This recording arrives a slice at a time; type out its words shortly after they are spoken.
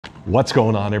What's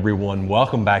going on, everyone?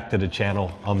 Welcome back to the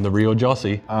channel. I'm the real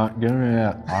Jussy. Give me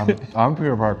that. I'm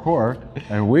Peter Parkour,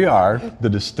 and we are the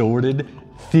Distorted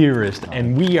Theorist,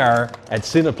 and we are at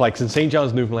Cineplex in St.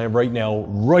 John's, Newfoundland right now,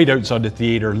 right outside the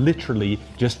theater, literally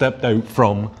just stepped out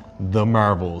from the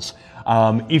Marvels.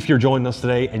 If you're joining us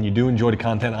today and you do enjoy the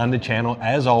content on the channel,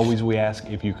 as always, we ask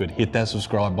if you could hit that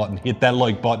subscribe button, hit that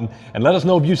like button, and let us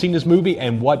know if you've seen this movie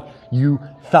and what you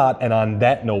thought. And on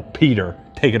that note, Peter,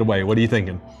 take it away. What are you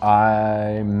thinking?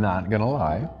 I'm not gonna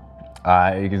lie.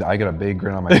 I got a big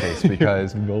grin on my face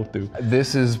because Both do.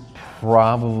 This is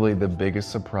probably the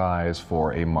biggest surprise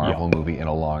for a Marvel movie in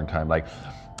a long time. Like,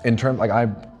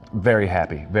 I'm very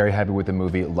happy with the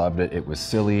movie. Loved it. It was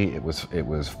silly. It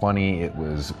was funny. It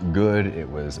was good. It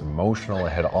was emotional.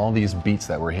 It had all these beats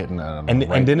that were hitting.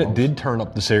 And then it did turn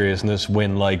up the seriousness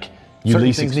when, like, you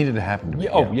certain things needed to happen to me.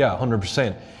 Oh yeah,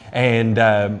 100%. And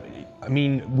I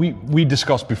mean, we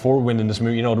discussed before we went in this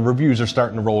movie, you know, the reviews are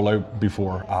starting to roll out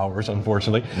before ours,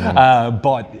 unfortunately.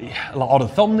 But a lot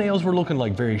of thumbnails were looking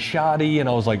like very shoddy, and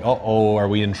I was like, uh-oh, are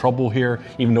we in trouble here?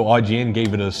 Even though IGN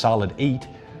gave it a solid 8.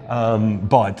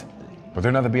 But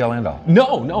they're not the be-all end-all.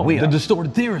 No, the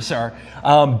Distorted Theorists are.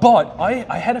 But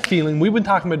I had a feeling, we've been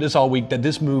talking about this all week, that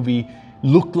this movie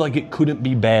looked like it couldn't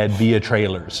be bad via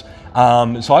trailers.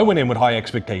 So I went in with high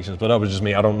expectations, but that was just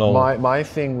me. I don't know. My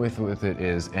thing with it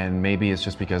is, and maybe it's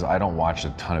just because I don't watch a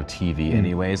ton of TV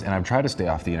anyways, and I've tried to stay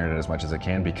off the internet as much as I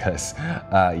can because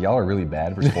y'all are really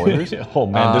bad for spoilers. Oh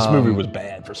man, this movie was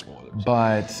bad for spoilers.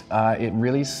 But it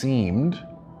really seemed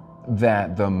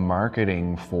that the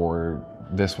marketing for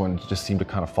this one just seemed to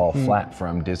kind of fall flat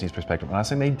from Disney's perspective. I'm not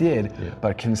saying they did,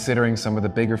 but considering some of the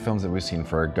bigger films that we've seen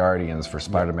for Guardians, for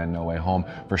Spider-Man No Way Home,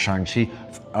 for Shang-Chi,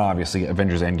 obviously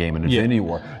Avengers Endgame and Infinity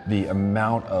War, the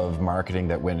amount of marketing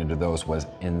that went into those was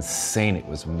insane. It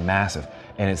was massive.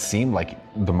 And it seemed like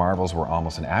the Marvels were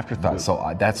almost an afterthought.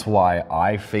 So that's why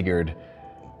I figured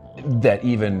that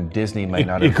even Disney might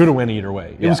not have... It could have went either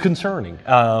way. It was concerning.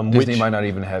 Disney might not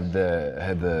even have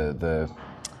the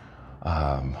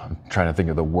I'm trying to think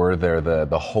of the word there,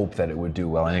 the hope that it would do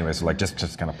well anyway, so like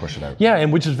just kind of push it out. Yeah,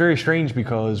 and which is very strange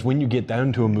because when you get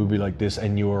down to a movie like this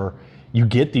and you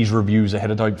get these reviews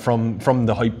ahead of time from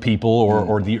the hype people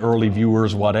or the early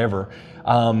viewers, whatever,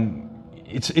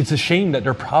 it's a shame that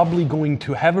they're probably going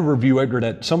to have a review out there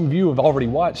that some of you have already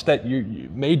watched that you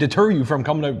may deter you from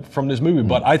coming out from this movie.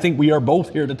 But I think we are both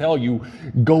here to tell you,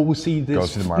 go see this Go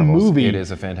see the Marvels. movie. It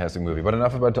is a fantastic movie. But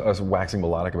enough about us waxing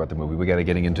melodic about the movie. We got to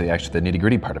getting into actually the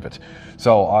nitty-gritty part of it.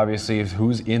 So obviously,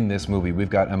 who's in this movie? We've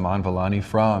got Iman Vellani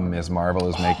from Ms. Marvel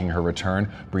is making her return.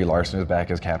 Brie Larson is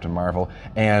back as Captain Marvel,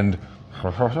 and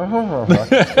is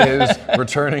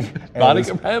returning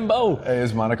Monica Rambeau.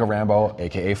 Is Monica Rambeau,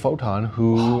 aka Photon,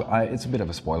 who it's a bit of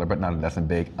a spoiler, but nothing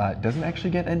big. Doesn't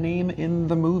actually get a name in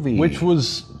the movie, which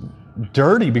was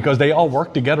dirty because they all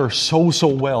worked together so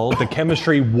well. The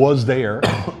chemistry was there,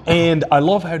 and I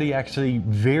love how they actually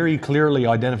very clearly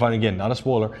identified, again, not a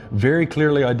spoiler, very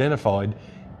clearly identified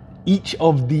each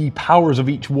of the powers of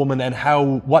each woman and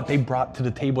what they brought to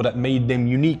the table that made them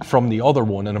unique from the other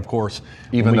one. And of course,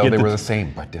 even though they were the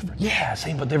same but different. Yeah,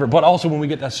 same but different. But also when we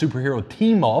get that superhero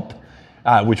team up,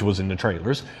 which was in the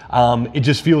trailers, it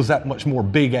just feels that much more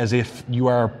big, as if you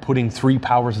are putting three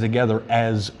powers together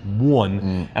as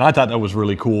one. And I thought that was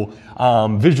really cool.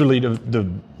 Visually, the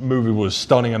movie was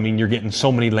stunning. I mean, you're getting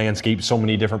so many landscapes, so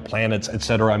many different planets,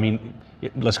 etc. I mean,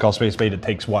 let's call space spade. It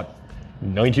takes what,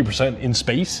 90% in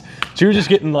space, so you're just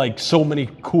getting like so many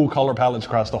cool color palettes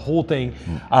across the whole thing.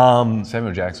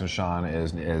 Samuel Jackson Sean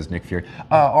as Nick Fury.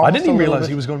 I didn't even realize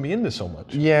he was going to be in this so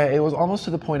much. Yeah, it was almost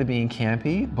to the point of being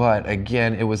campy, but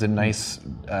again, it was a nice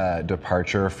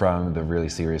departure from the really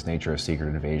serious nature of Secret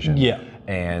Invasion.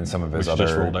 And some of his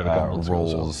other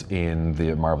roles in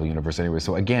the Marvel Universe anyway.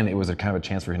 So again, it was a kind of a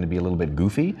chance for him to be a little bit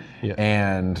goofy.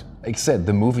 And like I said,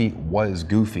 the movie was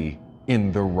goofy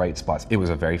in the right spots. It was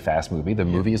a very fast movie. The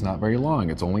movie is not very long.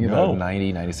 It's only about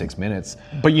 96 minutes.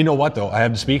 But you know what though? I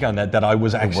have to speak on that I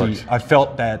was actually, I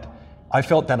felt that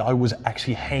I was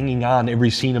actually hanging on every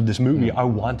scene of this movie. I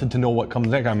wanted to know what comes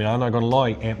next. I mean, I'm not gonna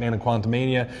lie, Ant-Man and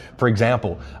Quantumania, for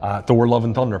example, Thor Love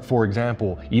and Thunder, for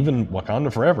example, even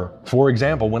Wakanda Forever, for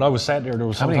example. When I was sat there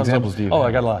was How many examples do you have? have?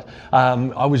 I got a lot.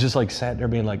 I was just like sat there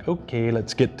being like, okay,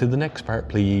 let's get to the next part,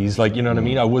 please. Like, you know what I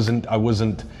mean? I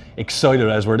wasn't excited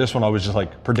as where this one I was just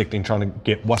like predicting, trying to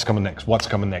get what's coming next,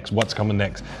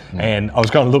 and I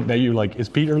was kind of looking at you like, is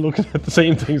Peter looking at the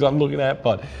same things I'm looking at?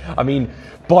 But I mean,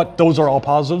 but those are all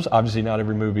positives. Obviously not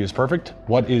every movie is perfect.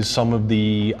 What is some of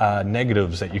the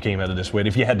negatives that you came out of this with,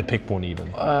 if you had to pick one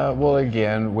even? Well,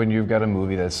 again, when you've got a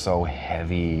movie that's so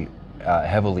heavy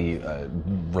heavily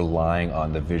relying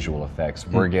on the visual effects.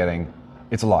 We're getting,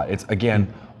 it's a lot. It's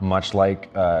again, much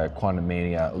like Quantum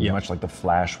Mania, much like The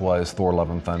Flash was, Thor: Love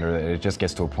and Thunder. It just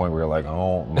gets to a point where you're like,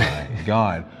 oh my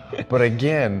god. But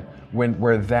again,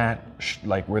 where that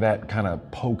kind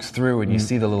of pokes through and you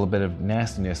see the little bit of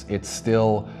nastiness, it's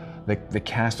still the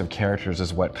cast of characters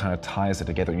is what kind of ties it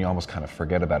together, and you almost kind of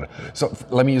forget about it. So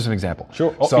let me use an example.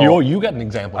 Sure. Oh, so you got an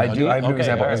example. I do. I have an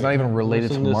example. Right. It's not even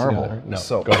related to Marvel. No.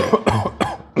 So go ahead.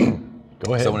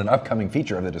 Go ahead. So in an upcoming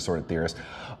feature of the Disordered Theorist,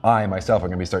 I myself are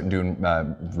going to be starting doing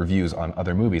reviews on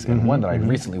other movies, and one that I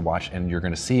recently watched, and you're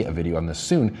going to see a video on this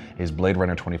soon, is Blade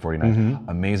Runner 2049.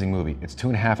 Amazing movie. It's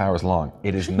 2.5 hours long.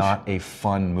 It is not a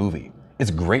fun movie.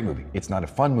 It's a great movie. It's not a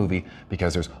fun movie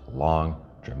because there's long,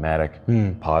 dramatic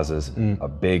pauses, a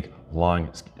big, long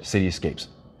cityscapes.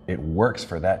 It works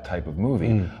for that type of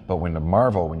movie, but when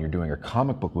you're doing a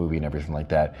comic book movie and everything like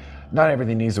that, not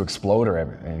everything needs to explode or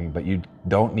everything, but you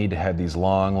don't need to have these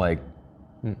long, like,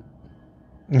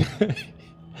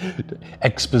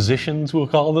 expositions, we'll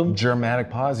call them. Dramatic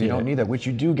pause. You don't need that, which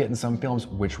you do get in some films,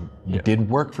 which did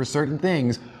work for certain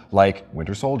things, like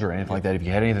Winter Soldier or anything like that, if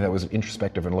you had anything that was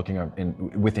introspective and looking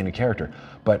within a character.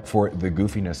 But for the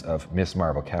goofiness of Miss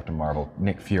Marvel, Captain Marvel,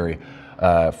 Nick Fury,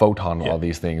 Photon, all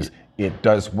these things, it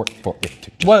does work for it.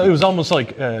 Well, it was almost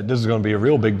like, this is going to be a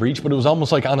real big reach, but it was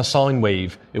almost like on a sine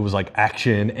wave. It was like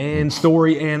action and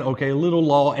story and, okay, a little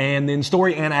law and then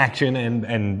story and action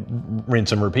and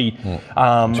rinse and repeat. Too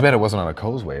bad it wasn't on a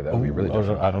Coase wave. That would be really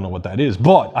different. I don't know what that is,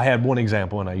 but I had one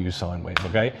example and I used sine wave,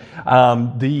 okay?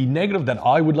 The negative that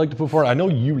I would like to put forward, I know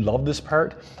you love this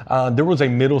part. There was a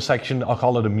middle section, I'll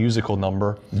call it a musical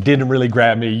number. Didn't really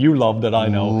grab me. You loved it, I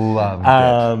know. Loved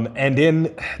it. And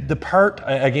then the part,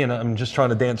 again, I'm just trying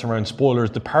to dance around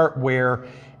spoilers, the part where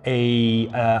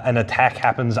an attack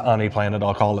happens on a planet,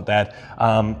 I'll call it that.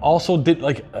 Also did,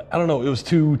 like, I don't know, it was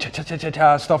too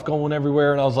cha-cha-cha-cha stuff going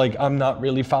everywhere, and I was like, I'm not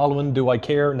really following. Do I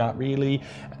care? Not really.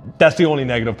 That's the only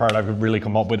negative part I could really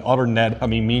come up with. Other than that, I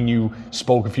mean, me and you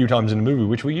spoke a few times in the movie,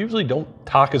 which we usually don't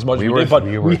talk as much as we did, but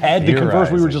we had to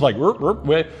converse. We were just like,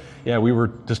 we were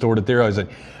distorted theorizing.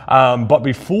 But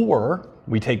before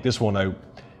we take this one out,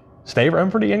 stay around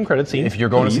for the end credit scene. If you're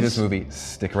going to see this movie,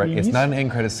 stick around. It's not an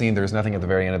end credit scene. There's nothing at the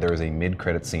very end. There is a mid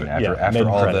credit scene after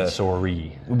all the.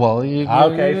 Sorry. Well, you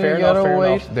fair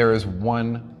enough. There is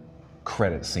one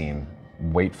credit scene.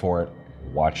 Wait for it.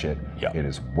 Watch it. Yep. It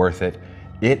is worth it.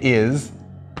 It is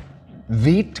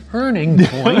the turning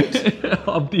point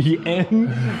of the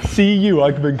MCU.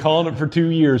 I've been calling it for 2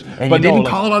 years, and but you didn't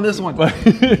call it on this one. But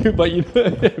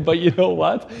you know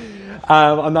what?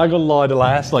 I'm not gonna lie, the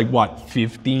last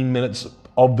 15 minutes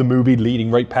of the movie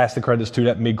leading right past the credits to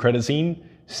that mid-credit scene,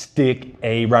 stick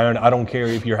around. I don't care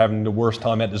if you're having the worst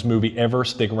time at this movie ever,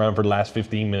 stick around for the last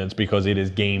 15 minutes because it is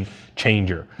game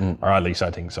changer. Or at least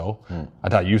I think so. I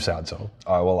thought you said so.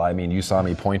 Well, I mean, you saw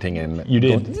me pointing and... You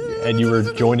did, and you were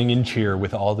joining in cheer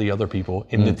with all the other people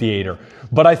in the theater.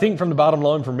 But I think from the bottom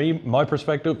line for me, my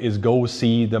perspective is go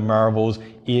see the Marvels.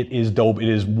 It is dope. It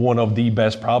is one of the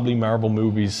best probably Marvel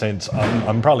movies since,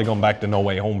 I'm probably going back to No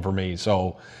Way Home for me,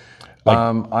 so...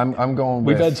 I'm going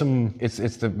with... We've had some...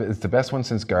 It's the best one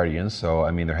since Guardians, so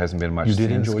I mean there hasn't been much You did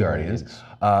since enjoy Guardians.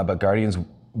 But Guardians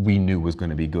we knew was going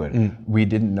to be good. We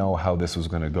didn't know how this was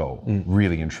going to go,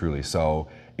 really and truly. So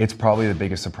it's probably the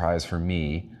biggest surprise for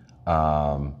me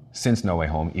since No Way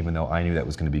Home, even though I knew that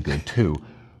was going to be good too.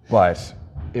 But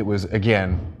it was,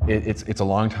 again, it's a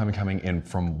long time coming in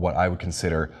from what I would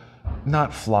consider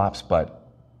not flops, but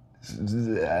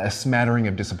a smattering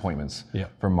of disappointments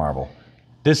from Marvel.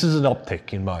 This is an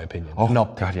uptick, in my opinion. Oh,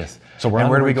 God, yes. So where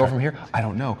do we go from here? I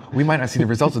don't know. We might not see the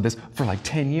results of this for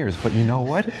 10 years, but you know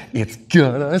what? It's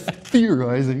got us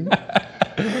theorizing.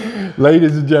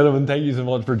 Ladies and gentlemen, thank you so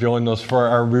much for joining us for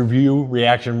our review,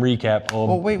 reaction, recap.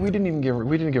 Oh wait, we didn't give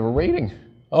a rating.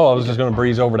 Oh, I was just going to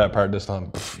breeze over that part this time.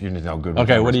 You know, good.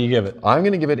 Okay, what do you give it? I'm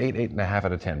going to give it 8.5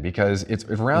 out of 10 because it's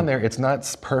around there. It's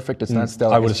not perfect. It's not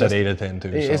stellar. I would have said 8 out of 10 too.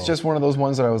 It's just one of those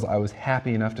ones that I was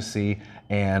happy enough to see,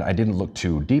 and I didn't look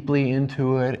too deeply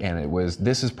into it. And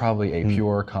this is probably a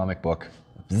pure comic book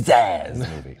zazz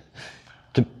movie.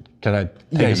 Can I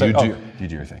take you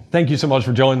do your thing. Thank you so much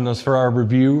for joining us for our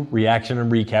review, reaction,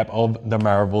 and recap of The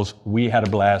Marvels. We had a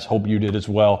blast. Hope you did as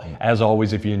well. As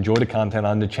always, if you enjoy the content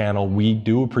on the channel, we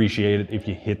do appreciate it if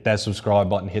you hit that subscribe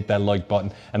button, hit that like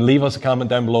button, and leave us a comment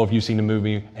down below if you've seen the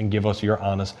movie and give us your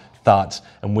honest thoughts.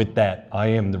 And with that, I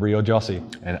am the real Jussy.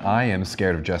 And I am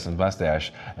scared of Justin's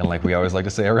mustache. And like we always like to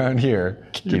say around here,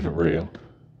 keep it real.